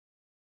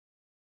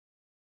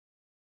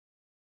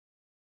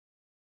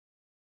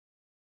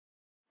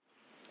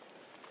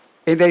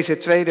In deze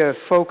tweede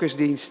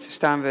focusdienst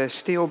staan we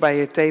stil bij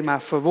het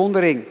thema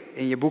verwondering.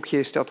 In je boekje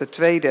is dat het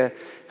tweede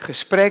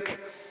gesprek.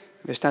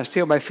 We staan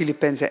stil bij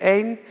Filippenzen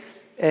 1.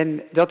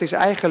 En dat is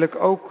eigenlijk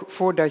ook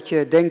voordat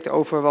je denkt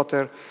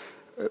over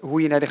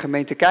hoe je naar de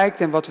gemeente kijkt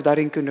en wat we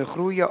daarin kunnen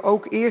groeien.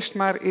 Ook eerst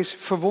maar eens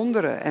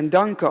verwonderen en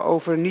danken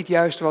over niet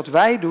juist wat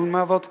wij doen,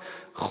 maar wat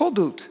God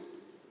doet.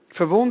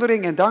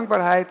 Verwondering en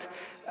dankbaarheid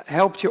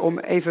helpt je om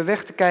even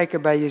weg te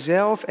kijken bij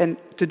jezelf en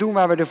te doen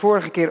waar we de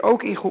vorige keer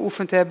ook in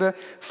geoefend hebben.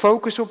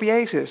 Focus op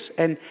Jezus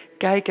en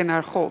kijken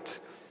naar God.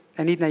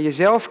 En niet naar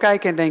jezelf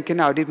kijken en denken,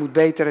 nou dit moet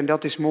beter en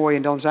dat is mooi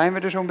en dan zijn we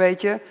er zo'n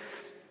beetje.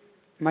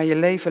 Maar je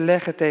leven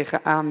leggen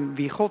tegenaan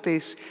wie God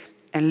is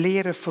en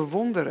leren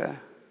verwonderen.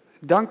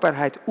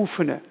 Dankbaarheid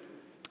oefenen.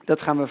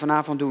 Dat gaan we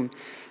vanavond doen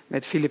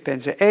met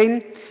Filippenzen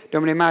 1.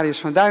 Dominee Marius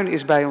van Duin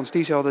is bij ons,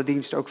 die zal de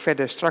dienst ook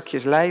verder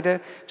strakjes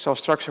leiden. Zal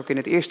straks ook in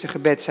het eerste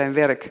gebed zijn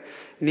werk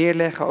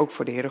neerleggen, ook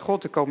voor de Heere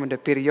God de komende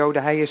periode.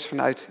 Hij is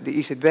vanuit de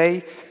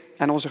IZB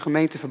aan onze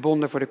gemeente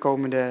verbonden voor de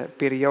komende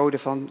periode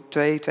van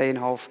 2,5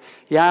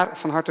 jaar.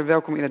 Van harte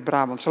welkom in het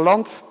Brabantse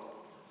land,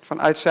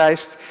 vanuit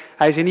Zeist.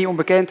 Hij is hier niet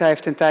onbekend, hij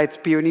heeft een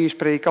tijd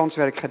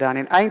pioniers-predikantswerk gedaan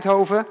in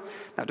Eindhoven.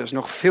 Nou, dat is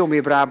nog veel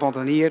meer Brabant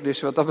dan hier,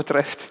 dus wat dat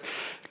betreft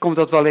komt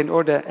dat wel in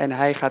orde. En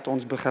hij gaat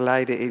ons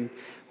begeleiden in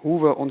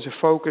hoe we onze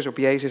focus op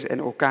Jezus en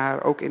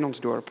elkaar ook in ons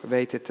dorp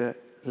weten te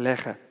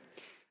leggen.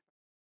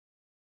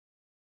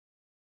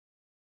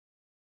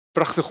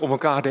 Prachtig om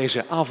elkaar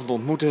deze avond te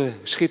ontmoeten.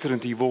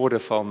 Schitterend die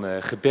woorden van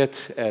gebed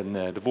en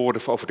de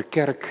woorden over de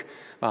kerk,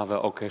 waar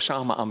we ook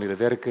samen aan willen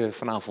werken.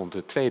 Vanavond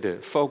de tweede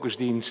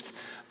focusdienst,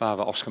 waar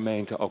we als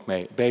gemeente ook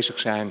mee bezig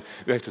zijn.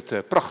 U heeft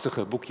het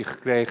prachtige boekje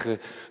gekregen.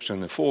 Het is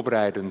een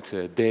voorbereidend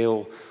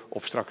deel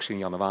op straks in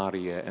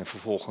januari. En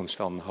vervolgens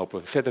dan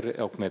hopen we verder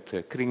ook met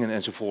kringen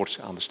enzovoorts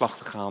aan de slag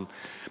te gaan.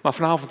 Maar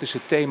vanavond is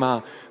het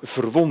thema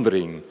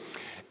verwondering.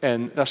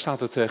 En daar staat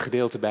het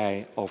gedeelte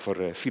bij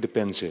over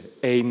Filippenzen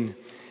 1,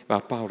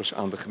 waar Paulus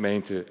aan de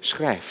gemeente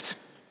schrijft.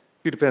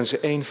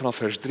 Filippenzen 1 vanaf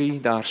vers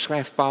 3, daar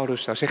schrijft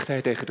Paulus, daar zegt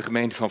hij tegen de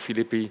gemeente van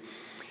Filippi: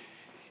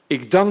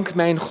 Ik dank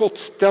mijn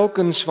God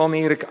telkens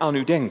wanneer ik aan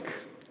u denk.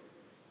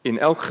 In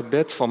elk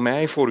gebed van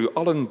mij voor u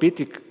allen bid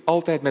ik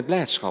altijd met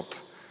blijdschap,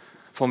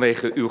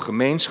 vanwege uw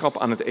gemeenschap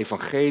aan het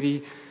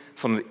evangelie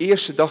van de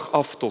eerste dag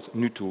af tot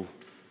nu toe.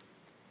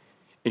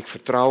 Ik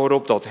vertrouw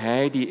erop dat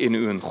hij die in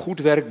u een goed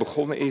werk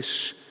begonnen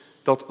is,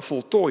 dat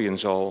voltooien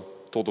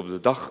zal tot op de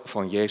dag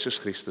van Jezus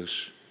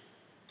Christus.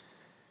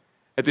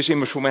 Het is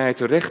immers voor mij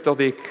terecht dat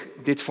ik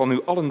dit van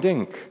u allen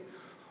denk,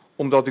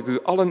 omdat ik u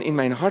allen in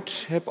mijn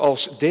hart heb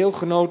als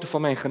deelgenoten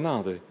van mijn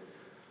genade,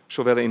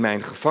 zowel in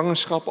mijn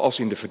gevangenschap als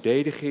in de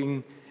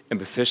verdediging en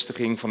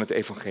bevestiging van het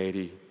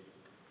evangelie.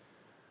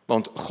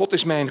 Want God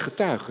is mijn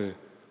getuige,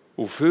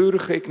 hoe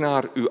vurig ik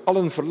naar u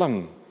allen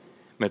verlang,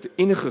 met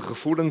innige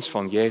gevoelens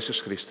van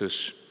Jezus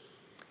Christus.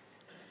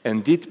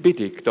 En dit bid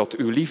ik, dat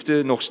uw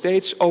liefde nog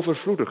steeds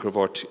overvloediger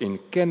wordt in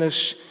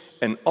kennis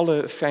en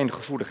alle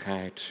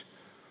fijngevoeligheid,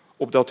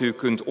 opdat u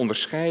kunt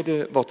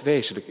onderscheiden wat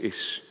wezenlijk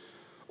is,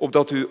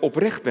 opdat u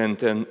oprecht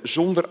bent en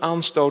zonder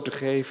aanstoot te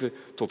geven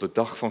tot de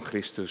dag van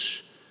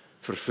Christus,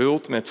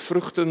 vervuld met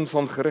vruchten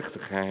van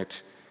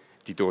gerechtigheid,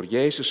 die door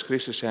Jezus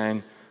Christus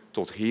zijn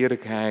tot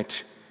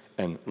heerlijkheid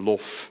en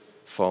lof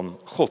van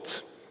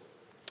God.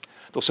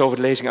 Tot zover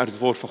de lezing uit het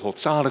woord van God.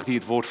 Zalig die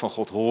het woord van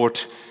God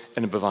hoort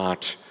en het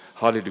bewaart.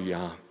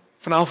 Halleluja.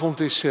 Vanavond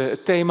is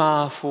het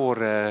thema voor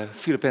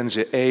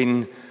Filippenzen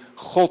 1...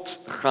 God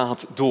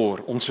gaat door.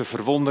 Onze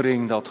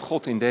verwondering dat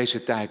God in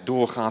deze tijd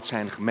doorgaat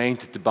zijn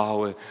gemeente te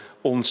bouwen,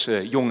 ons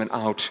jong en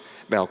oud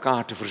bij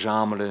elkaar te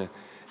verzamelen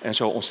en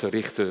zo ons te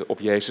richten op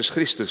Jezus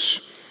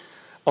Christus.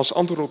 Als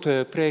antwoord op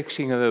de preek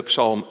zingen we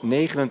Psalm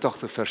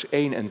 89 vers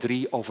 1 en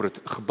 3 over het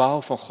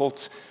gebouw van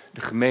God,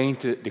 de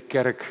gemeente, de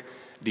kerk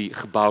die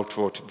gebouwd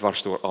wordt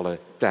dwars door alle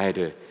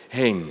tijden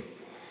heen.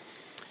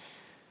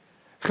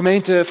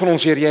 Gemeente van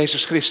onze Heer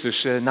Jezus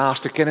Christus,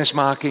 naast de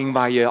kennismaking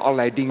waar je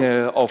allerlei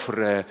dingen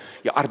over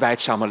je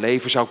arbeidzame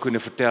leven zou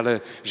kunnen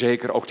vertellen,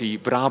 zeker ook die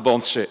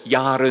Brabantse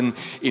jaren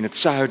in het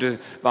zuiden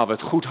waar we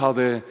het goed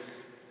hadden,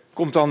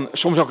 komt dan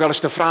soms ook wel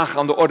eens de vraag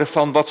aan de orde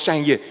van wat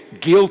zijn je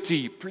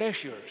guilty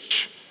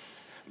pleasures?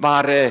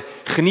 Waar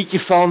geniet je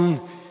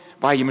van,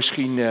 waar je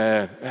misschien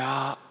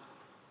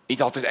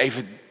niet altijd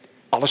even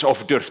alles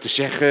over durft te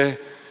zeggen.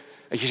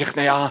 Dat je zegt,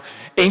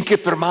 1 keer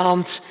per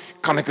maand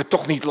kan ik het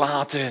toch niet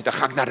laten. Dan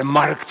ga ik naar de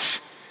markt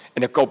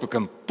en dan koop ik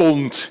een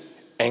pond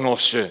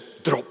Engelse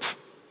drop.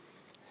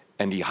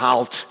 En die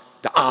haalt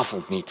de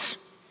avond niet.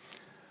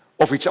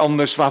 Of iets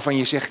anders waarvan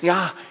je zegt,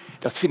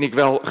 dat vind ik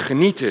wel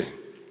genieten.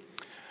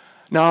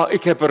 Nou,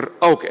 ik heb er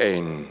ook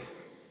één.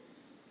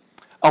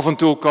 Af en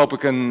toe koop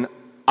ik een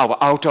oude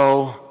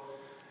auto.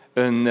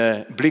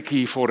 Een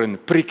blikkie voor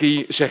een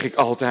prikkie, zeg ik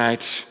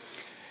altijd.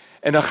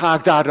 En dan ga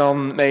ik daar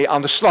dan mee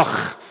aan de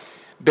slag.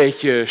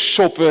 Beetje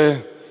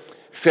soppen,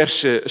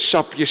 verse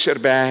sapjes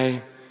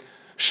erbij,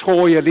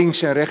 schooien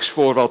links en rechts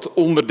voor wat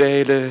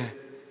onderdelen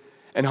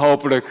en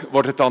hopelijk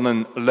wordt het dan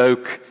een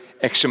leuk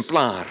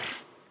exemplaar.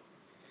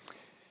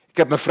 Ik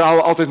heb mijn vrouw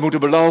altijd moeten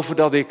beloven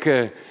dat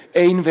ik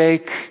 1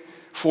 week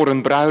voor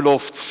een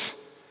bruiloft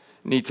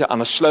niet aan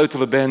het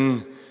sleutelen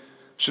ben,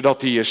 zodat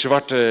die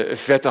zwarte,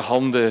 vette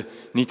handen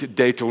niet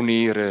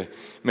detoneren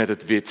met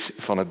het wit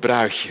van het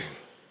bruidje.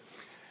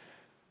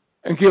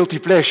 Een guilty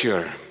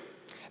pleasure.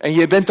 En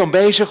je bent dan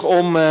bezig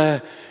om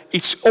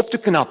iets op te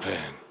knappen.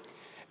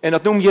 En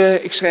dat noem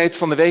je, ik schreef het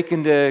van de week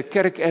in de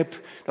kerkapp,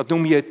 dat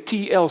noem je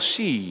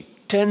TLC,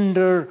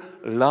 Tender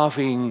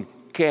Loving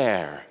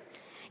Care.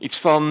 Iets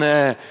van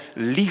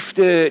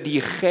liefde die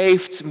je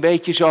geeft, een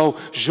beetje zo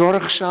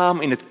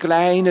zorgzaam in het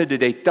kleine, de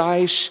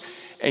details.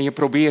 En je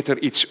probeert er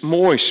iets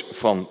moois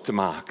van te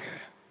maken.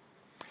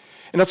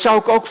 En dat zou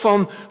ik ook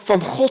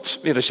van God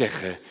willen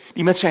zeggen.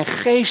 Die met zijn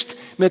geest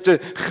met de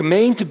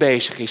gemeente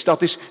bezig is.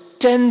 Dat is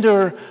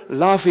tender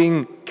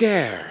loving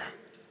care.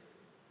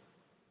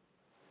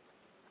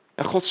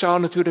 En God zou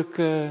natuurlijk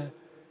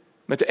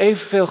met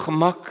evenveel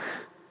gemak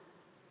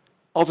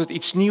altijd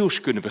iets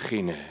nieuws kunnen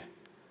beginnen.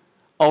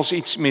 Als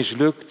iets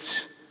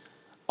mislukt,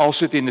 als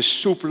het in de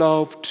soep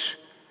loopt,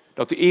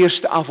 dat de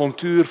eerste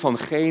avontuur van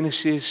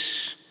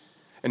Genesis,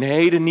 een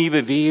hele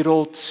nieuwe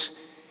wereld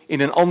in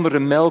een andere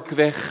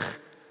melkweg,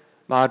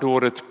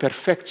 waardoor het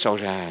perfect zou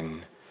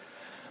zijn.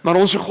 Maar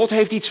onze God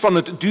heeft iets van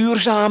het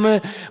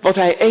duurzame, wat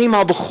hij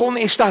eenmaal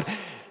begonnen is,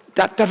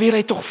 daar wil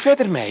hij toch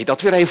verder mee.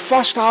 Dat wil hij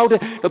vasthouden,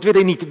 dat wil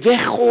hij niet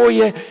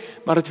weggooien,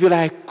 maar dat wil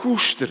hij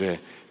koesteren.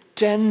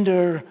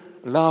 Tender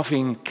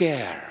loving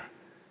care.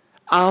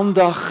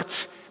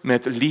 Aandacht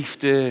met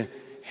liefde,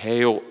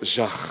 heel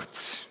zacht.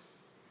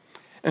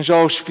 En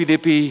zo is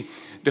Filippi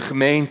de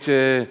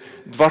gemeente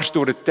dwars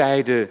door de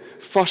tijden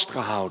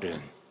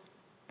vastgehouden.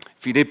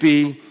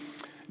 Filippi,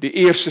 de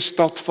eerste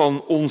stad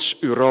van ons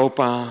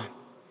Europa.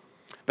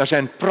 Daar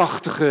zijn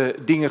prachtige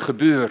dingen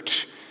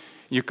gebeurd.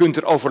 Je kunt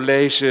erover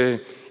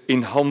lezen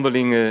in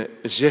Handelingen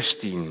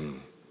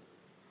 16.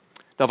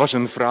 Daar was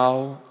een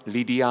vrouw,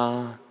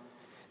 Lydia,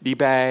 die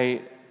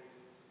bij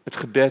het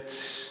gebed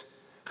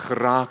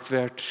geraakt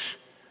werd.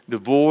 De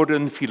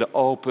woorden vielen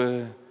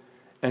open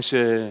en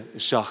ze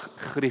zag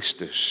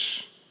Christus.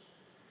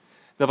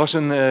 Er was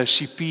een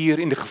cipier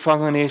in de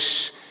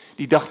gevangenis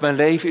die dacht, mijn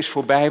leven is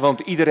voorbij, want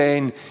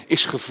iedereen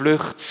is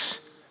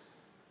gevlucht.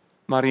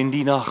 Maar in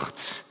die nacht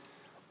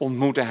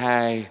ontmoette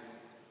hij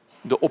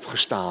de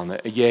opgestane,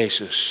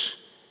 Jezus.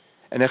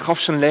 En hij gaf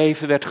zijn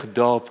leven, werd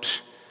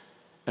gedoopt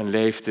en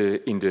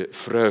leefde in de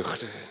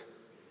vreugde.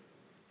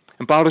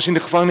 En Paulus in de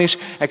gevangenis,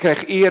 hij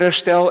kreeg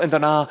eerherstel en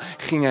daarna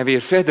ging hij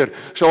weer verder.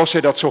 Zoals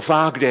hij dat zo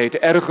vaak deed.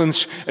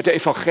 Ergens het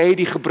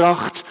evangelie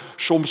gebracht,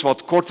 soms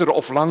wat korter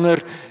of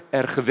langer,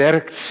 er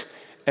gewerkt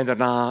en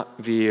daarna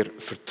weer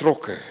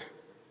vertrokken.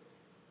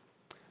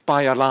 Een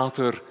paar jaar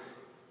later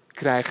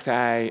krijgt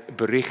hij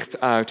bericht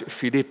uit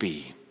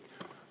Filippi.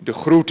 De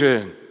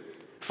groeten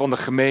van de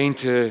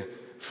gemeente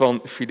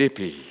van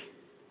Filippi.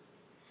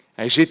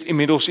 Hij zit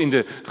inmiddels in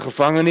de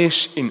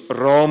gevangenis in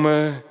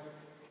Rome,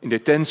 in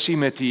detentie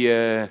met die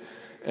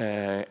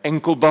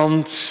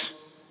enkelband.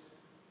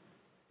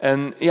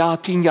 En ja,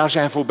 10 jaar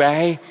zijn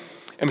voorbij.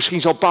 En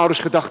misschien zal Paulus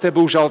gedacht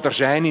hebben, hoe zal het er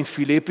zijn in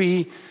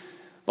Filippi?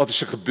 Wat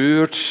is er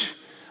gebeurd?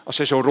 Als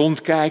hij zo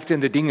rondkijkt en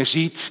de dingen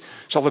ziet,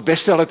 zal er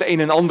best wel het een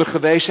en ander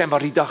geweest zijn waar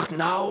hij dacht,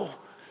 nou,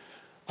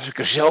 als ik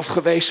er zelf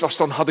geweest was,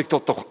 dan had ik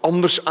dat toch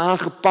anders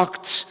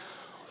aangepakt.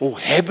 Hoe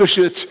hebben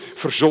ze het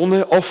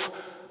verzonnen? Of,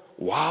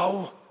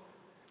 wauw,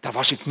 daar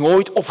was ik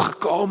nooit op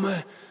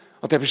gekomen.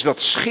 Wat hebben ze dat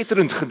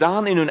schitterend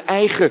gedaan in hun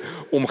eigen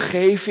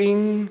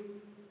omgeving.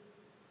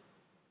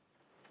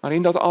 Maar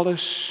in dat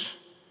alles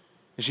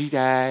ziet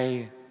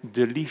hij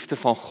de liefde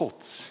van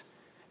God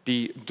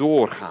die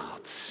doorgaat.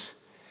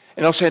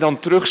 En als hij dan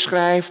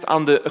terugschrijft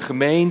aan de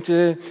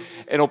gemeente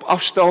en op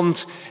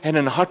afstand hen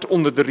een hart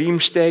onder de riem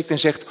steekt en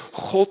zegt,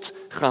 God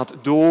gaat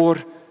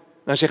door,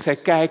 dan zegt hij,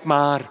 kijk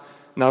maar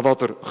naar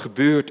wat er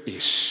gebeurd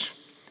is.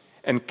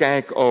 En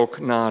kijk ook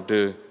naar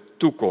de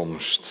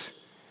toekomst.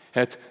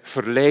 Het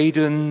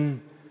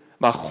verleden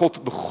waar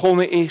God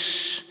begonnen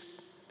is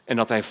en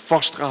dat hij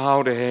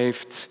vastgehouden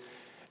heeft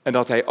en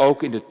dat hij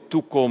ook in de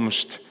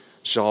toekomst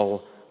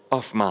zal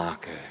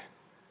afmaken.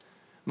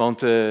 Want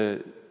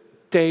de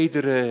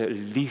tedere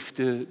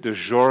liefde, de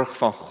zorg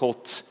van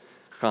God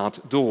gaat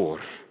door.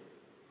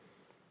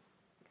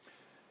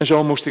 En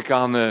zo moest ik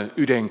aan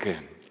u denken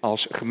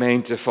als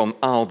gemeente van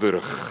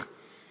Aalburg.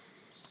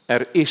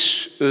 Er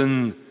is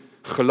een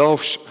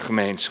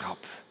geloofsgemeenschap.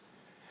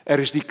 Er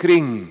is die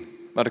kring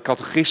waar de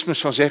catechismus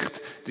van zegt,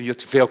 die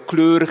het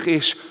veelkleurig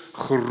is,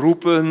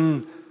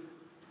 geroepen,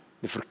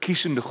 de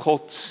verkiezende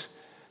God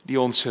die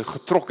ons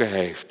getrokken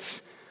heeft.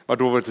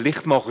 Waardoor we het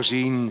licht mogen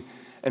zien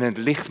en het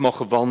licht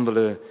mogen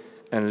wandelen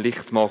en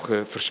licht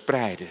mogen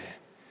verspreiden.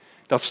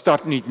 Dat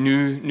start niet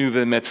nu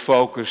we met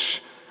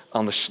focus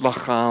aan de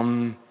slag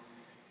gaan.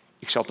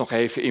 Ik zat nog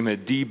even in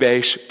mijn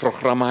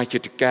D-Base-programmaatje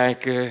te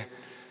kijken.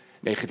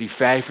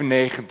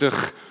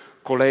 1995,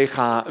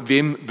 collega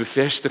Wim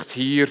bevestigt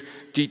hier,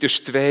 Titus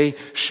 2,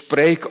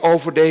 spreek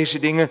over deze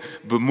dingen,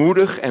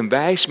 bemoedig en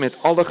wijs met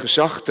alle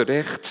gezag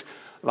terecht,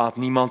 laat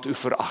niemand u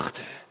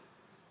verachten.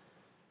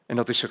 En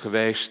dat is er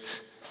geweest,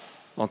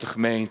 Want de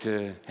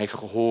gemeente heeft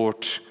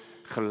gehoord,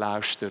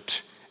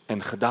 geluisterd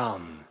en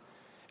gedaan.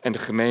 En de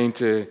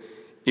gemeente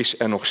is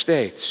er nog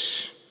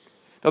steeds.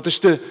 Dat is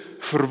de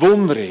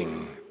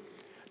verwondering.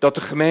 Dat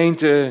de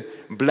gemeente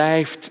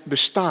blijft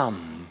bestaan.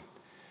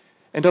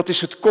 En dat is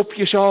het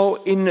kopje zo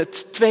in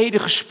het tweede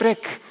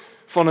gesprek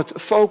van het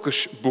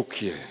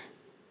focusboekje.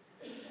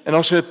 En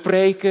als we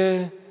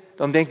preken,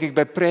 dan denk ik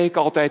bij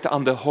preken altijd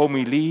aan de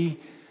homilie.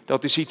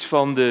 Dat is iets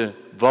van de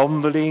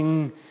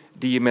wandeling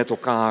die je met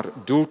elkaar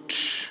doet.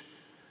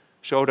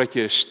 Zodat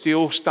je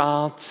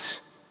stilstaat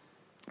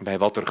bij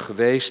wat er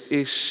geweest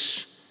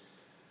is.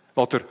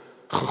 Wat er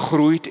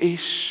gegroeid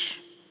is.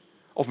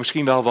 Of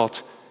misschien wel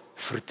wat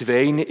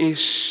verdwenen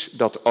is,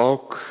 dat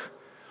ook.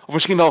 Of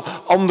misschien wel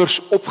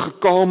anders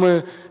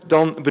opgekomen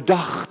dan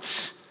bedacht.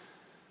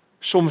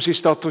 Soms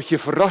is dat tot je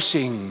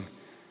verrassing. Een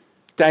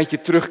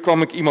tijdje terug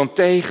kwam ik iemand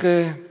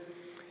tegen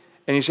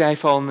en die zei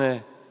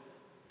van,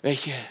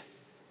 weet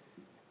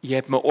je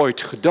hebt me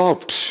ooit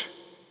gedoopt.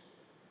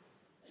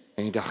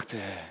 En ik dacht,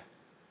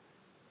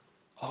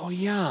 oh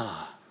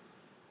ja,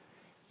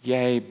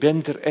 jij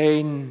bent er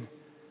een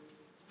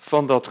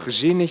van dat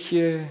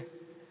gezinnetje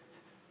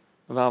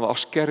waar we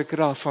als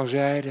kerkraad van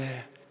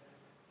zeiden,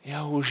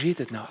 ja, hoe zit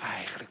het nou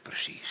eigenlijk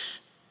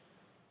precies?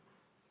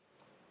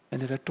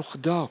 En er werd toch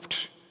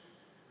gedoopt.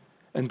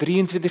 En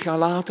 23 jaar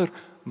later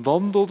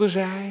wandelde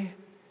zij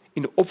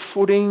in de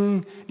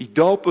opvoeding. Die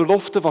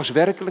doopbelofte was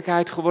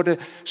werkelijkheid geworden.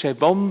 Zij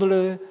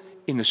wandelen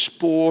in het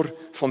spoor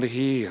van de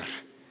Heer.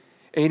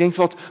 En je denkt,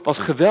 wat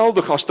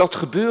geweldig als dat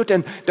gebeurt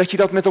en dat je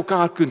dat met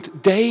elkaar kunt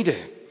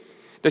delen.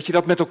 Dat je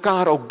dat met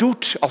elkaar ook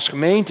doet als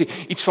gemeente.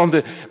 Iets van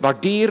de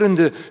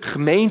waarderende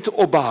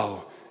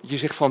gemeenteopbouw. Je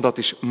zegt van, dat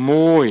is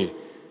mooi.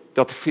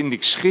 Dat vind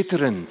ik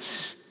schitterend.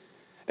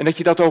 En dat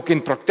je dat ook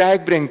in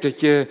praktijk brengt. Dat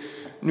je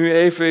nu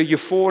even je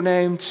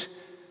voorneemt,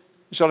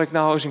 zal ik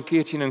nou eens een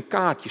keertje een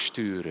kaartje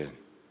sturen.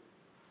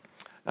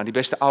 Nou, die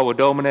beste oude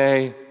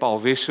dominee, Paul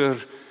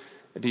Visser,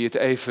 die het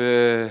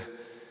even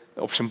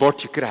op zijn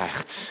bordje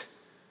krijgt.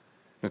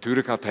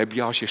 Natuurlijk heb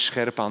je als je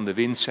scherp aan de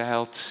wind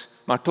zeilt,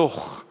 maar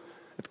toch,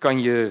 het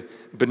kan je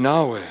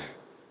benauwen.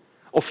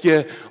 Of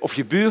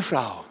je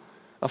buurvrouw,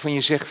 waarvan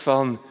je zegt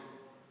van,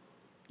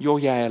 joh,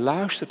 jij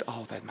luistert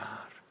altijd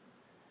maar.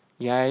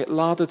 Jij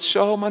laat het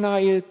zomaar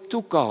naar je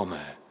toe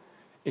komen.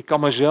 Ik kan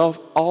mezelf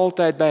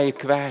altijd bij je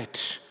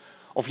kwijt.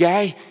 Of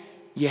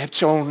je hebt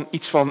zo'n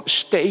iets van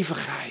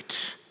stevigheid.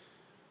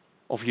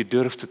 Of je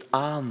durft het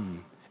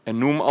aan. En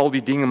noem al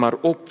die dingen maar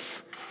op.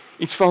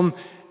 Iets van,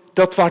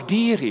 dat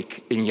waardeer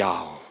ik in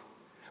jou.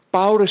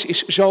 Paulus is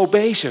zo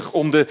bezig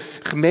om de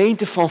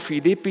gemeente van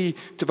Filippi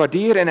te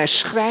waarderen. En hij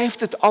schrijft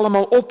het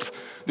allemaal op.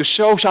 Dus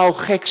zo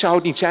gek zou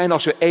het niet zijn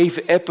als we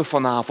even appen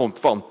vanavond.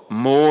 Van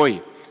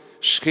mooi,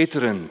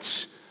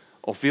 schitterend.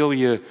 Of wil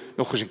je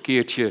nog eens een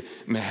keertje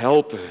me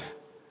helpen?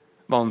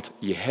 Want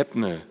je hebt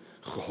me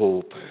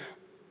geholpen.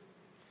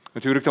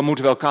 Natuurlijk, dan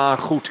moeten we elkaar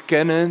goed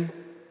kennen.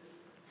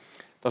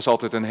 Dat is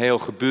altijd een heel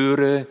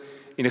gebeuren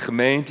in de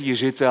gemeente. Je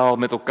zit wel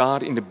met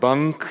elkaar in de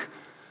bank.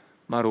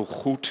 Maar hoe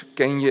goed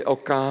ken je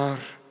elkaar?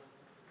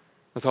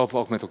 Dat hopen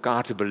we ook met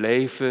elkaar te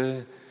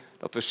beleven.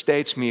 Dat we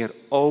steeds meer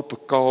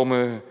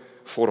openkomen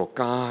voor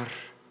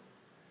elkaar.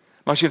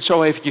 Maar als je het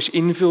zo eventjes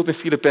invult in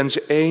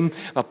Filippenzen 1,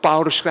 waar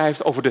Paulus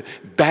schrijft over de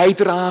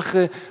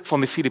bijdrage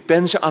van de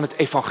Filippenzen aan het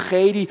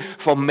evangelie,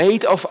 van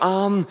meet af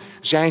aan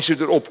zijn ze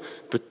erop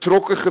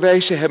betrokken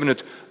geweest, ze hebben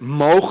het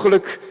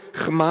mogelijk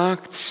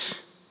gemaakt.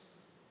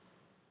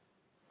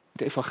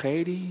 Het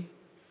evangelie,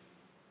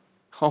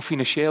 gewoon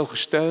financieel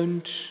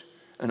gesteund,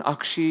 een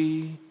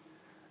actie,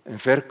 een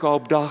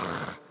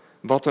verkoopdag,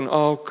 wat dan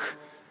ook.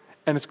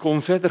 En het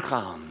kon verder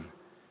gaan.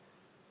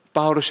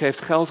 Paulus heeft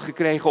geld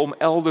gekregen om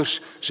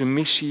elders zijn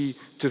missie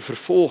te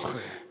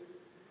vervolgen.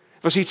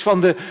 Het was iets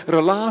van de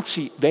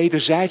relatie,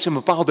 wederzijds een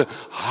bepaalde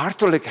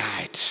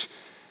hartelijkheid.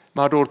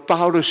 Waardoor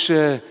Paulus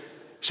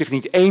zich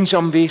niet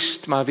eenzaam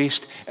wist, maar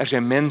wist, er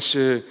zijn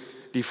mensen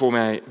die voor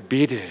mij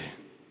bidden.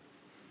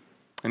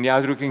 En die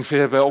uitdrukking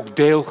hebben we ook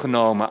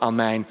deelgenomen aan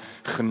mijn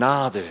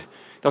genade.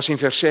 Dat is in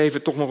vers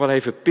 7 toch nog wel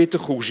even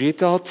pittig, hoe zit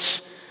dat?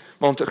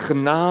 Want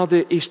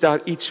genade is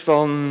daar iets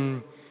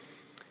van,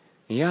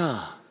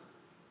 ja,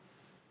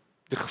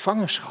 de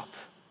gevangenschap.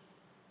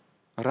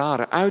 Een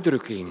rare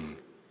uitdrukking.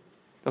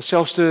 Dat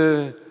zelfs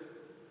de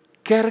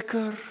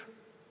kerker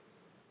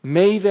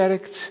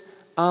meewerkt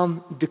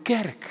aan de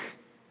kerk.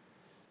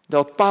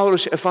 Dat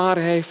Paulus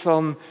ervaren heeft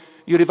van,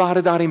 jullie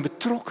waren daarin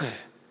betrokken.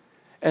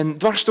 En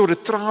dwars door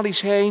de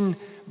tralies heen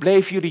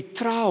bleven jullie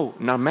trouw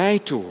naar mij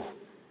toe.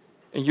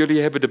 En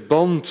jullie hebben de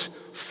band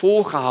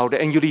volgehouden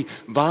en jullie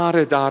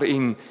waren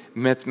daarin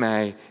met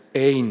mij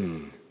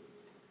één.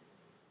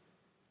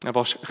 Er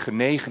was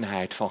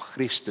genegenheid van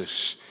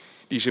Christus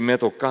die ze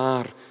met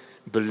elkaar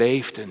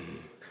beleefden.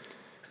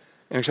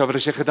 En ik zou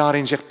willen zeggen,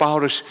 daarin zegt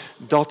Paulus,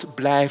 dat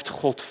blijft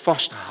God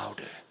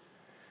vasthouden.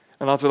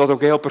 En laten we dat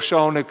ook heel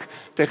persoonlijk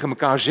tegen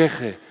elkaar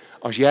zeggen.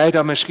 Als jij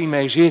daar misschien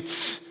mee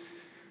zit.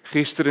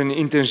 Gisteren een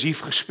intensief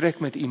gesprek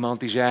met iemand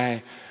die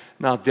zei,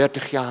 na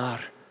 30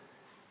 jaar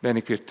ben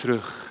ik weer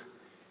terug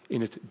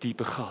in het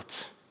diepe gat.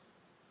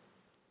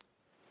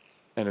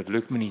 En het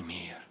lukt me niet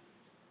meer.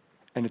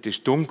 En het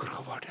is donker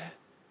geworden.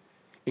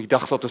 Ik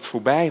dacht dat het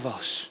voorbij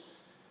was.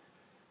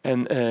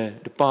 En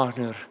de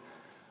partner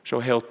zo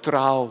heel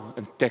trouw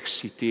een tekst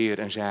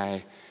citeerde en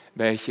zei,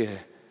 weet je,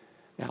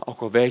 ja, ook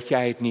al weet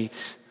jij het niet,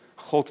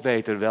 God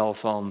weet er wel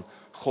van.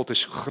 God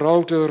is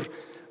groter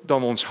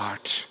dan ons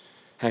hart.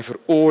 Hij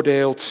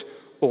veroordeelt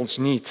ons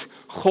niet.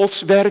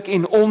 Gods werk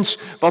in ons,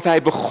 wat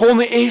hij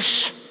begonnen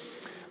is,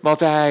 wat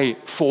hij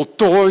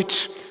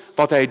voltooit,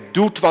 wat hij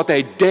doet, wat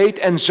hij deed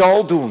en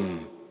zal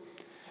doen.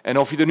 En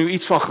of je er nu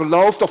iets van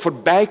gelooft of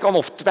voorbij kan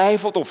of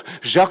twijfelt of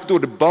zakt door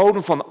de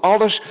bodem van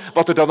alles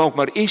wat er dan ook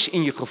maar is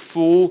in je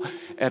gevoel.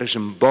 Er is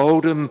een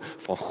bodem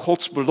van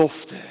Gods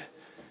belofte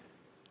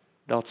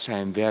dat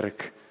zijn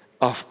werk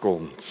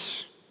afkomt.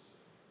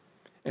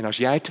 En als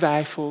jij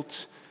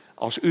twijfelt,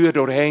 als u er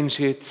doorheen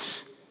zit,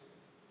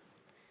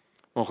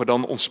 mogen we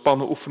dan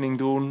ontspannen oefening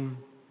doen.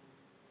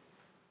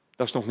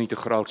 Dat is nog niet de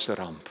grootste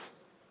ramp.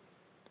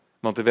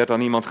 Want er werd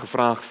aan iemand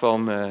gevraagd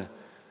van,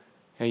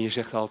 je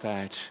zegt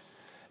altijd,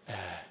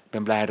 ik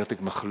ben blij dat ik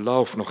mijn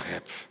geloof nog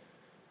heb.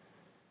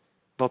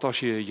 Wat als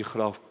je je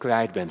geloof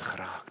kwijt bent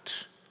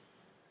geraakt?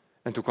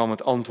 En toen kwam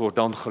het antwoord,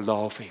 dan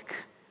geloof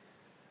ik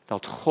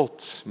dat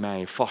God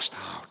mij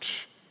vasthoudt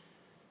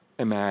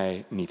en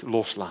mij niet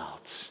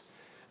loslaat.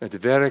 Het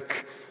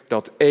werk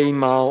dat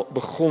eenmaal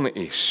begonnen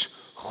is.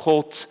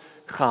 God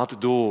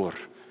gaat door,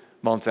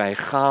 want wij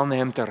gaan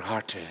hem ter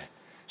harte.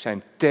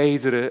 Zijn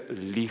tedere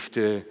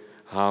liefde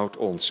houdt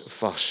ons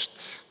vast.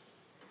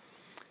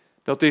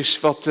 Dat is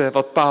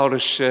wat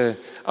Paulus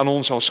aan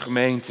ons als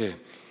gemeente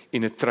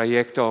in het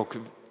traject ook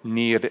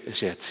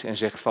neerzet. En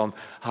zegt van,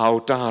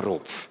 houd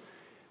daarop.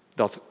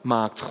 Dat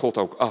maakt God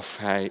ook af.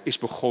 Hij is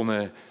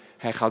begonnen,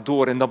 hij gaat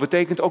door. En dat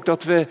betekent ook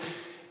dat we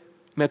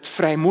met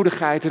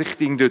vrijmoedigheid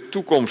richting de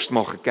toekomst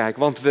mogen kijken.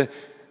 Want we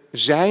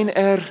zijn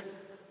er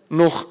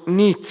nog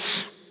niet.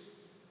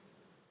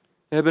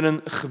 We hebben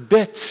een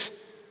gebed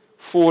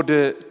voor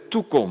de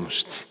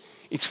toekomst.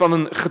 Iets van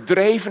een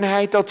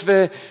gedrevenheid dat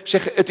we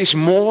zeggen, het is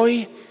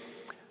mooi,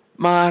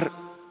 maar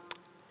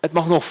het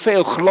mag nog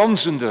veel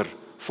glanzender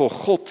voor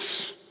God.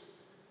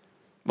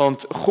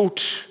 Want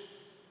goed,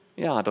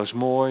 ja, dat is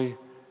mooi,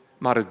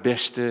 maar het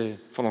beste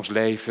van ons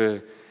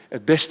leven,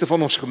 het beste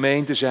van ons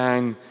gemeente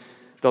zijn,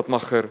 dat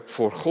mag er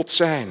voor God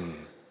zijn.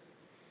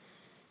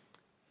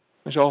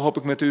 En zo hoop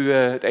ik met u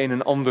het een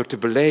en ander te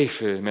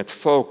beleven met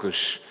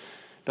focus.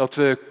 Dat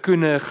we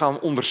kunnen gaan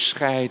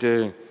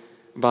onderscheiden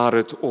waar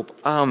het op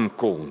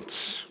aankomt.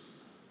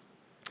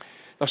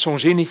 Dat is zo'n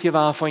zinnetje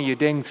waarvan je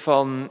denkt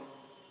van,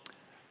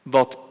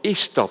 wat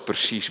is dat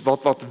precies?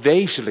 Wat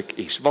wezenlijk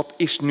is? Wat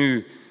is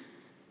nu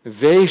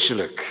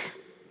wezenlijk?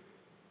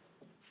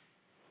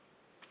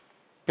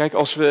 Kijk,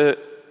 als we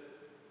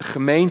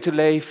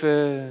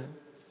gemeenteleven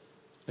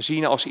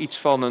zien als iets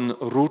van een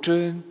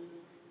route,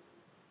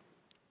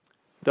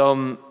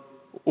 dan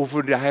hoeven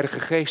we de Heilige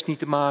Geest niet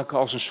te maken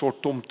als een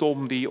soort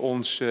tomtom die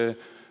ons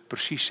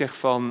precies zegt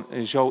van,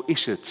 zo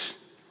is het.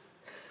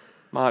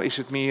 Maar is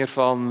het meer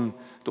van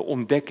de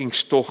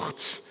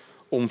ontdekkingstocht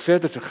om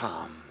verder te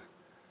gaan.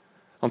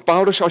 Want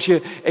Paulus, als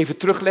je even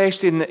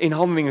terugleest in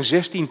Handelingen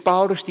 16,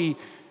 Paulus,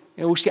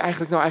 hoe is die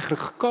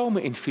eigenlijk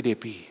gekomen in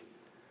Filippi?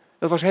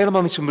 Dat was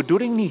helemaal niet zijn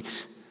bedoeling niet.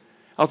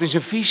 Hij had in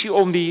zijn visie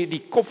om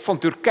die kop van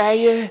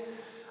Turkije,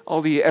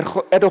 al die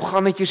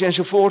Erdogannetjes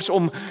enzovoorts,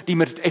 om die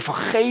met het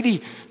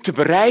evangelie te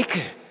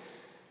bereiken.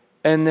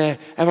 En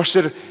hij was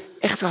er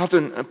echt, hij had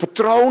een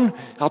patroon,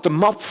 hij had een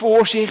map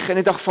voor zich en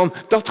hij dacht van,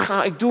 dat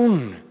ga ik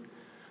doen.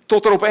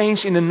 Tot er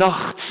opeens in de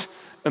nacht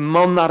een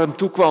man naar hem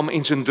toe kwam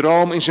in zijn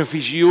droom, in zijn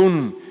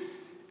visioen.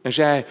 En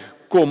zei,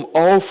 kom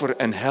over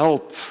en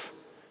help.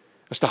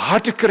 Dat is de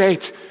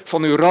hartekreet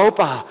van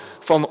Europa,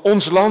 van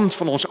ons land,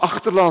 van ons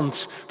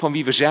achterland, van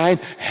wie we zijn.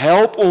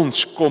 Help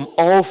ons, kom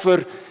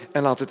over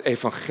en laat het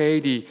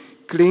evangelie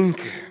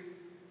klinken.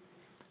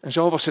 En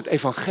zo was het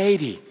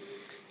evangelie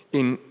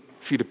in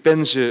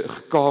Filippenzen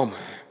gekomen.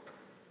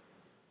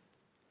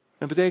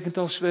 Dat betekent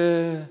als we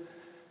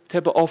het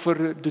hebben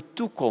over de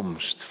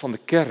toekomst van de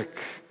kerk,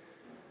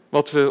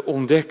 wat we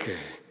ontdekken,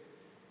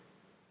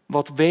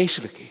 wat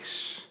wezenlijk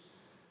is,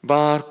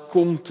 waar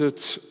komt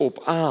het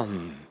op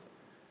aan?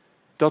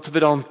 Dat we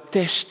dan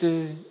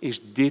testen,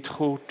 is dit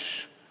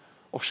goed?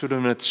 Of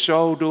zullen we het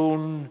zo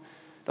doen,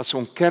 dat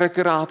zo'n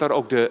kerkenraad daar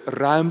ook de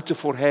ruimte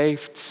voor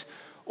heeft,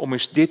 om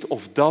eens dit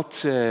of dat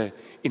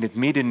in het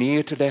midden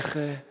neer te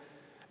leggen.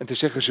 En te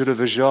zeggen, zullen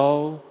we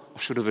zo,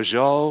 of zullen we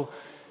zo,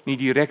 niet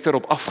direct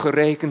erop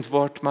afgerekend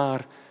wordt,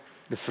 maar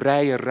de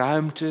vrije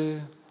ruimte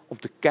om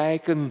te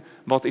kijken,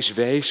 wat is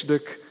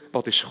wezenlijk,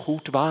 wat is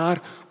goed,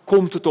 waar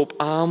komt het op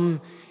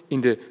aan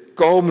in de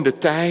komende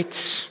tijd.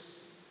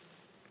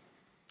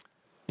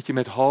 Dat je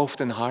met hoofd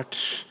en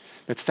hart,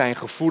 met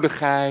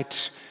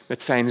fijngevoeligheid,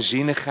 met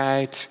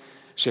fijnzinnigheid,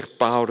 zegt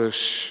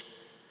Paulus,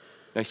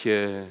 dat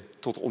je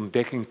tot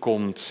ontdekking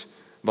komt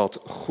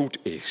wat goed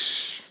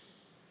is.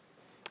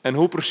 En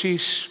hoe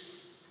precies?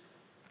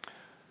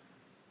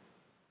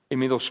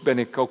 Inmiddels ben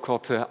ik ook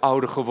wat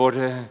ouder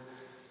geworden.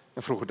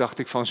 En vroeger dacht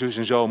ik van zus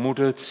en zo moet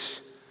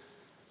het.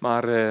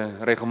 Maar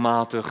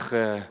regelmatig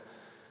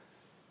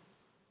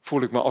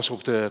voel ik me als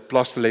op de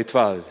Place de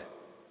l'Étoile.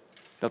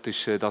 Dat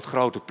is dat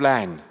grote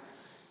plein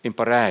in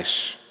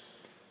Parijs,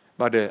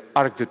 waar de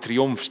Arc de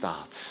Triomphe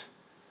staat.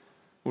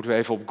 Moeten we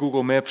even op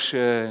Google Maps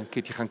een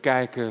keertje gaan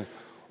kijken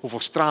hoeveel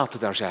straten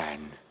daar zijn.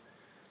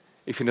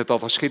 Ik vind het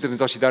altijd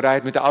schitterend als je daar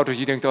rijdt met de auto.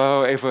 Je denkt,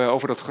 oh, even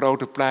over dat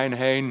grote plein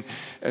heen.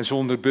 En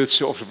zonder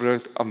butsen of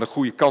aan de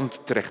goede kant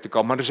terecht te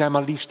komen. Maar er zijn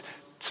maar liefst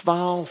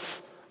 12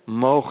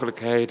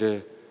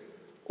 mogelijkheden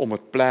om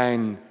het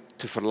plein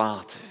te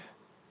verlaten.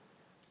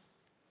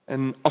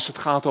 En als het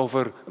gaat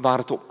over waar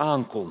het op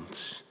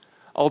aankomt.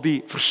 Al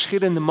die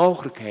verschillende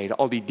mogelijkheden.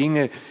 Al die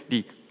dingen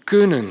die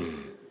kunnen.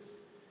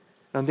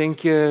 Dan denk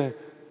je,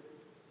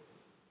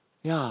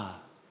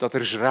 ja, dat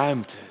er is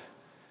ruimte.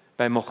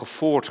 Wij mogen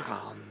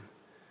voortgaan.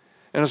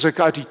 En als ik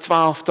uit die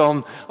 12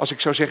 dan, als ik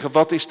zou zeggen,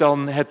 wat is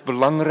dan het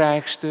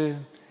belangrijkste?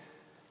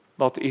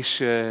 Wat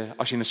is,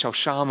 als je het zou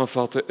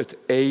samenvatten, het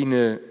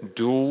ene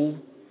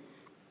doel?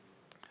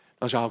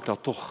 Dan zou ik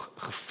dat toch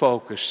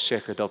gefocust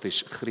zeggen, dat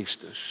is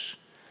Christus.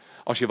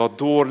 Als je wat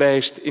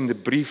doorleest in de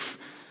brief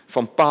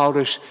van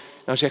Paulus,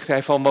 dan zegt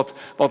hij van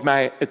wat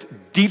mij het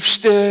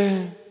diepste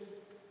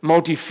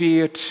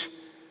motiveert,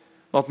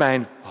 wat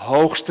mijn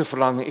hoogste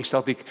verlangen is,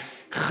 dat ik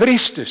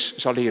Christus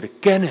zal leren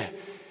kennen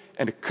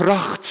en de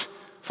kracht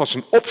van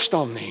zijn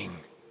opstanding.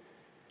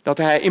 Dat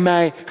hij in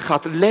mij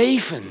gaat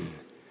leven.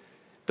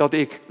 Dat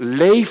ik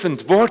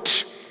levend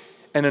word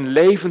en een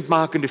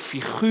levendmakende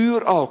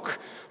figuur ook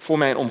voor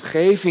mijn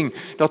omgeving.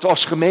 Dat we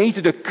als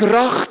gemeente de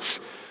kracht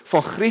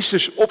van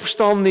Christus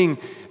opstanding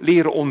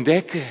leren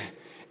ontdekken.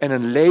 En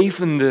een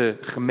levende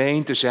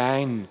gemeente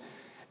zijn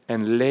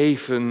en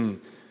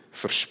leven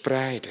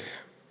verspreiden.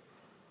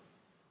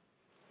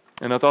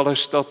 En dat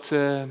alles,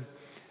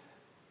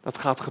 dat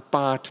gaat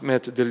gepaard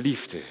met de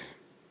liefde.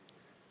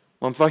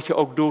 Want wat je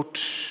ook doet,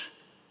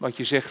 wat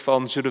je zegt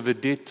van zullen we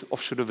dit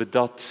of zullen we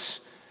dat,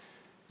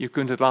 je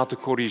kunt het laten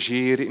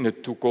corrigeren in de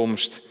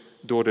toekomst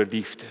door de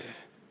liefde.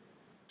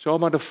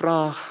 Zomaar de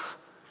vraag,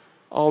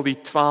 al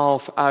die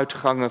 12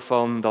 uitgangen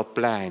van dat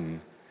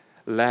plein,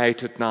 leidt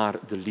het naar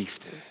de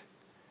liefde.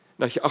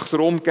 Dat je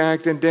achterom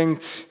kijkt en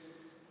denkt,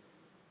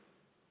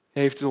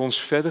 heeft het ons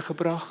verder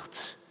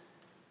gebracht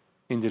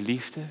in de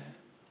liefde?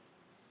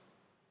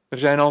 Er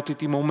zijn altijd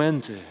die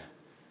momenten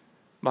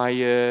waar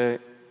je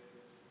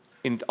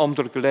in het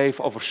ambtelijke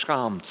leven over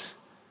schaamt.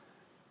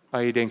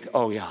 Waar je denkt,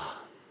 oh ja,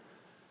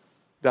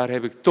 daar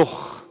heb ik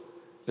toch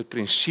het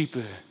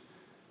principe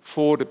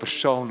voor de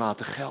persoon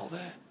laten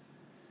gelden.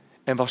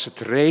 En was het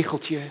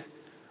regeltje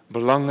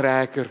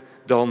belangrijker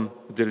dan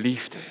de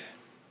liefde.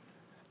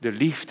 De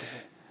liefde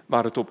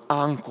waar het op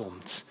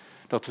aankomt.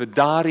 Dat we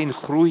daarin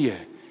groeien.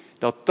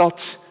 Dat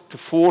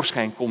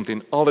tevoorschijn komt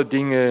in alle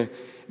dingen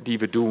die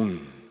we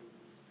doen.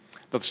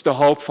 Dat is de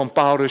hoop van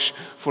Paulus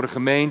voor de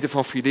gemeente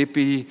van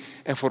Filippi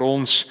en voor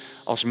ons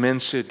als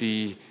mensen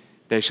die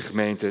deze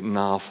gemeente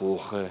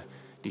navolgen,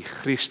 die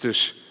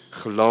Christus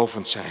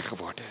gelovend zijn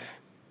geworden.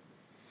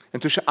 En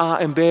tussen A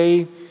en B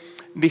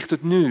ligt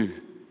het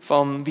nu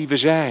van wie we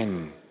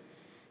zijn,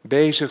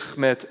 bezig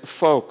met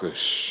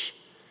focus.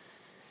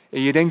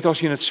 En je denkt als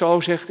je het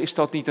zo zegt, is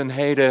dat niet een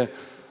hele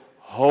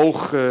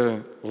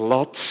hoge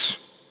lat?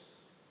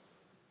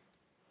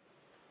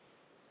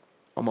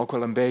 Om ook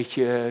wel een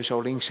beetje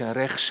zo links en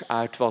rechts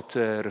uit wat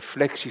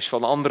reflecties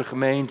van andere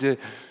gemeenten.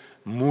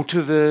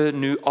 Moeten we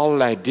nu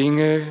allerlei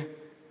dingen?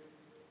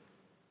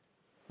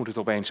 Moet het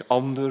opeens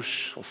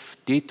anders? Of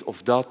dit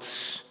of dat?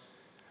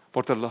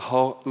 Wordt de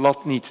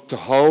lat niet te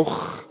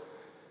hoog?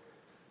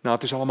 Nou,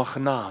 het is allemaal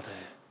genade.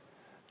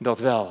 Dat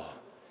wel.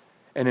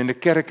 En in de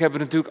kerk hebben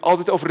we het natuurlijk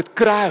altijd over het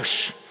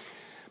kruis.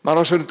 Maar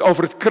als we het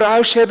over het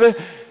kruis hebben,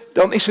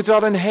 dan is het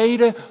wel een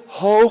hele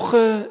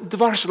hoge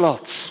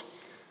dwarslat.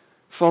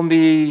 Van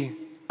die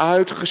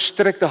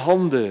uitgestrekte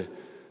handen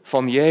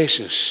van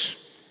Jezus.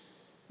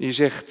 Die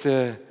zegt,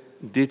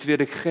 dit wil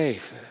ik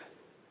geven.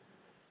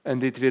 En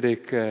dit wil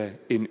ik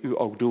in u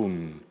ook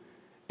doen.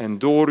 En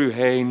door u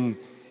heen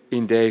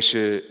in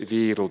deze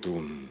wereld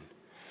doen.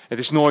 Het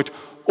is nooit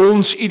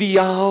ons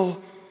ideaal,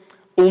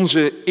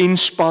 onze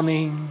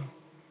inspanning.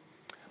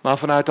 Maar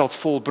vanuit dat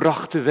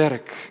volbrachte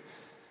werk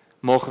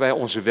mogen wij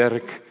onze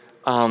werk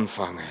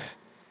aanvangen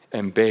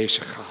en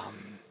bezig gaan.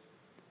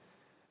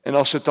 En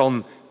als het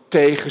dan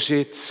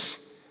tegenzit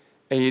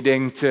en je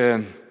denkt,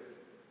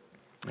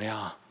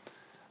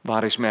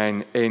 waar is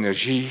mijn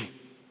energie?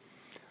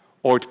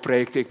 Ooit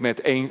preekte ik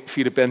met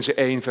Filippenzen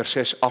 1 vers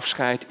 6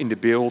 afscheid in de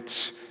beeld.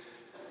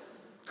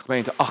 De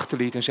gemeente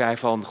achterliet en zei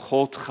van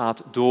God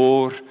gaat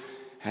door.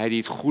 Hij die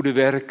het goede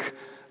werk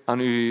aan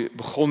u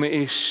begonnen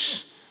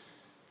is.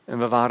 En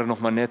we waren nog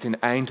maar net in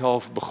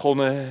Eindhoven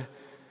begonnen.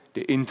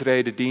 De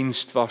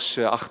intrededienst was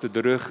achter de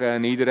rug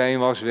en iedereen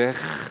was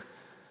weg.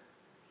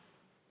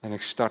 En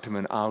ik startte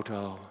mijn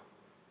auto.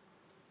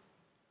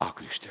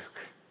 Accu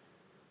stuk.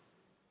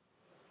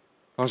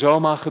 Het kan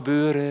zomaar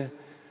gebeuren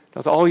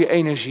dat al je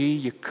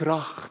energie, je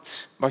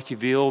kracht, wat je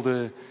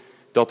wilde,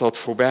 dat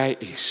voorbij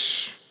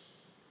is.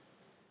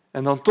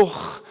 En dan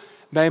toch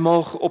Wij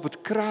mogen op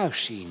het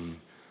kruis zien,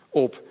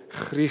 op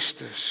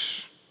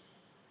Christus.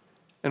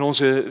 En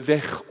onze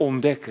weg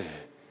ontdekken.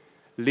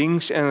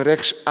 Links en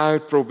rechts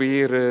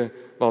uitproberen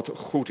wat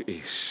goed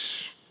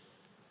is.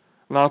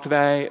 Laten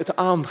wij het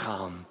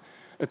aangaan.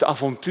 Het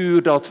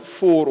avontuur dat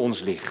voor ons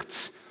ligt.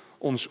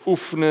 Ons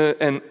oefenen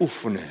en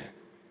oefenen.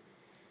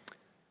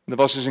 Er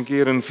was eens een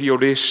keer een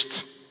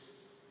violist.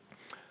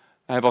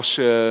 Hij was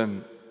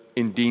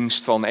in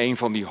dienst van een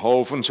van die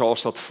hoven,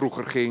 zoals dat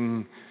vroeger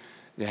ging.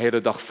 De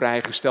hele dag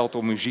vrijgesteld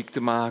om muziek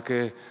te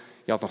maken.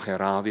 Je had nog geen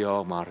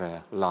radio,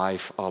 maar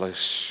live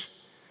alles.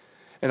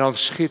 En dan een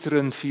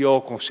schitterend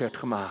vioolconcert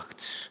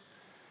gemaakt.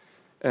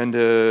 En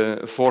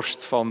de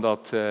vorst van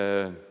dat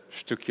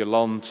stukje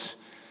land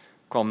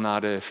kwam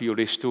naar de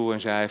violist toe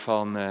en zei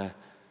van...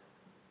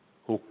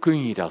 hoe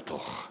kun je dat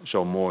toch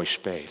zo mooi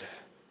spelen?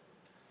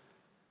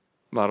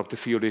 Waarop de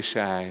violist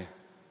zei...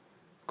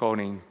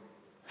 Koning,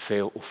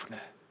 veel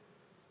oefenen.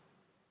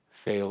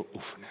 Veel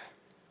oefenen.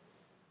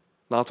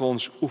 Laten we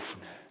ons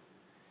oefenen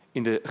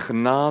in de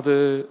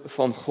genade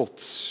van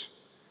God.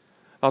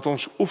 Laten we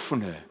ons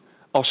oefenen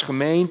als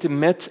gemeente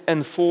met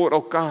en voor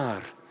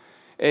elkaar.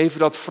 Even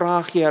dat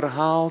vraagje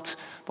herhaald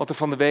wat er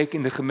van de week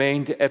in de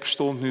gemeente-app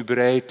stond, nu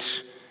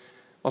breed.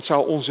 Wat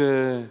zou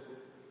onze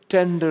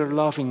tender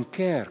loving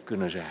care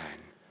kunnen zijn?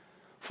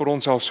 Voor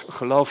ons als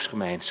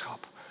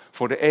geloofsgemeenschap.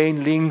 Voor de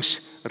een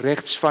links,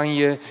 rechts van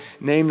je.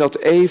 Neem dat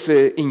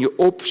even in je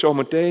op,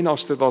 zometeen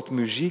als er wat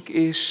muziek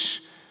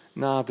is,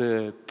 na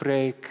de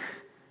preek.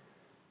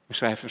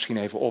 Schrijf misschien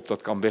even op,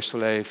 dat kan best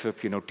wel even op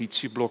je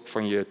notitieblok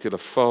van je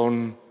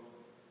telefoon.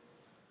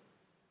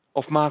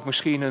 Of maak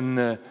misschien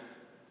een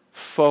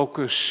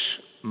focus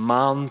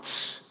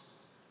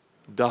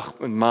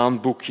een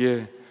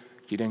maandboekje.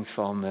 Je denkt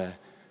van,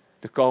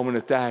 de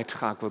komende tijd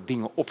ga ik wat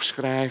dingen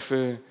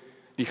opschrijven,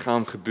 die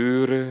gaan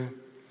gebeuren.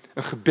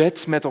 Een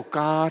gebed met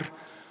elkaar,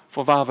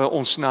 voor waar we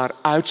ons naar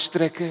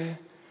uitstrekken,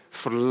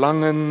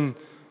 verlangen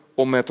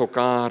om met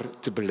elkaar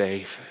te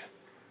beleven.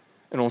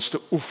 En ons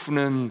te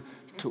oefenen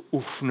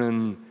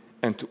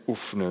en te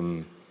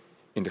oefenen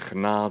in de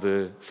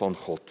genade van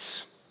God.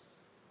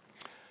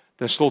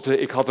 Ten slotte,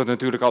 ik had het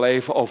natuurlijk al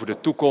even over de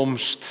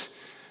toekomst.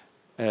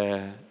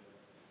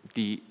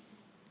 Die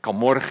kan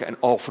morgen en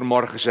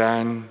overmorgen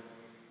zijn.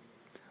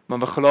 Maar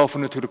we geloven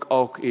natuurlijk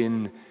ook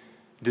in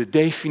de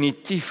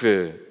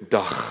definitieve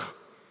dag.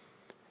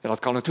 En dat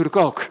kan natuurlijk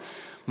ook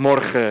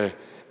morgen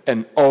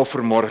en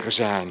overmorgen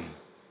zijn.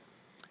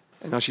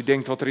 En als je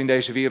denkt wat er in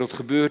deze wereld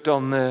gebeurt,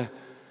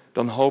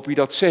 dan hoop je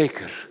dat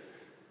zeker.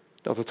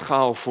 Dat het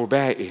gauw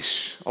voorbij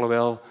is.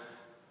 Alhoewel,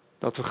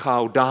 dat we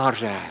gauw daar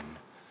zijn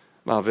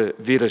waar we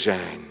willen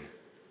zijn.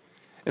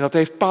 En dat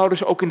heeft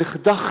Paulus ook in de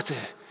gedachte.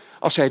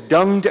 Als hij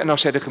dankt en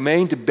als hij de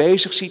gemeente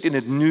bezig ziet in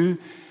het nu,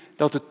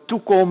 dat de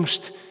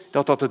toekomst,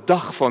 dat de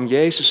dag van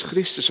Jezus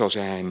Christus zal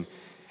zijn.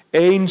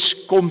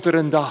 Eens komt er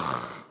een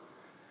dag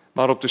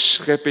waarop de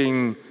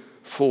schepping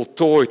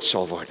voltooid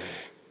zal worden.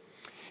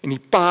 In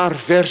die paar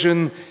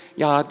versen,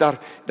 ja,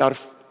 daar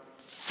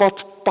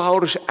vat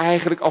Paulus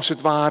eigenlijk als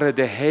het ware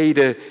de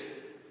hele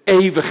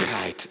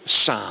eeuwigheid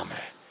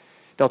samen.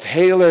 Dat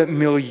hele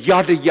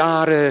miljarden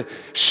jaren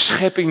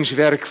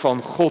scheppingswerk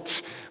van God,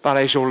 waar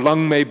hij zo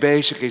lang mee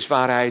bezig is,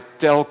 waar hij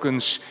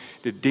telkens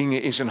de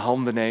dingen in zijn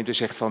handen neemt en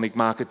zegt van ik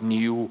maak het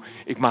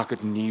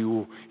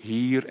nieuw,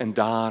 hier en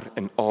daar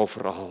en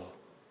overal.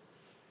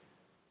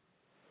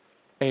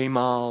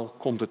 Eenmaal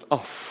komt het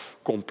af,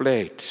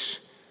 compleet.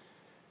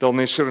 Dan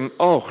is er een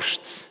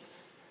oogst,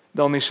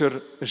 dan is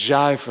er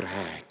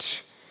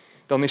zuiverheid,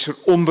 dan is er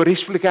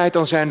onberispelijkheid,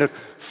 dan zijn er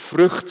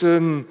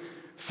vruchten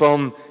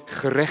van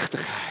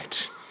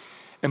gerechtigheid.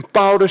 En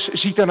Paulus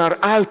ziet er naar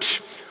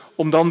uit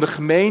om dan de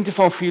gemeente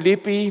van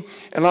Filippi,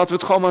 en laten we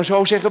het gewoon maar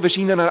zo zeggen, we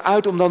zien er naar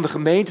uit om dan de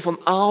gemeente van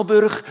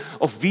Aalburg,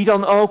 of wie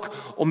dan ook,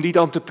 om die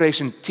dan te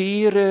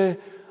presenteren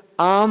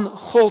aan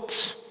God.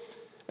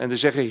 En te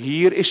zeggen,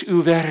 hier is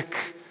uw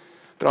werk.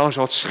 Trouwens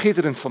wat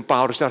schitterend van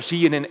Paulus, daar zie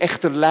je een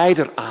echte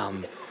leider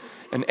aan.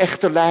 Een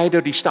echte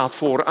leider die staat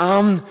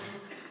vooraan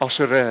als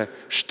er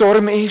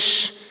storm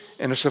is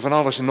en als er van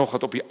alles en nog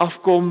wat op je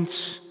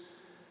afkomt.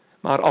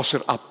 Maar als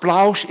er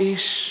applaus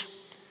is,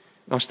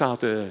 dan staat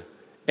de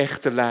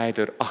echte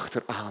leider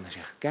achteraan en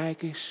zegt,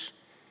 kijk eens,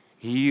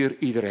 hier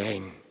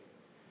iedereen.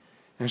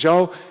 En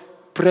zo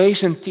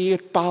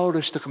presenteert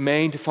Paulus de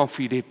gemeente van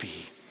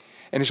Filippi.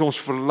 En is ons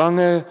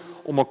verlangen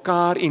om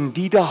elkaar in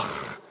die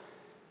dag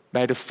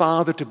bij de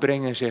Vader te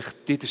brengen en zegt,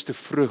 dit is de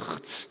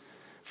vrucht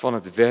van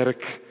het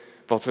werk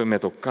wat we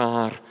met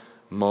elkaar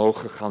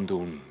mogen gaan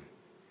doen.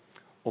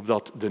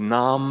 Opdat de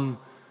naam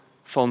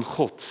van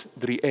God,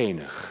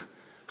 drie-enig,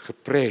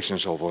 geprezen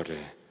zal worden.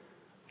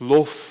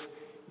 Lof,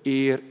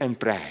 eer en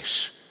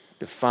prijs.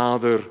 De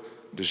Vader,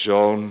 de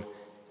Zoon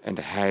en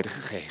de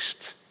Heilige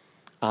Geest.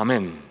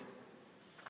 Amen.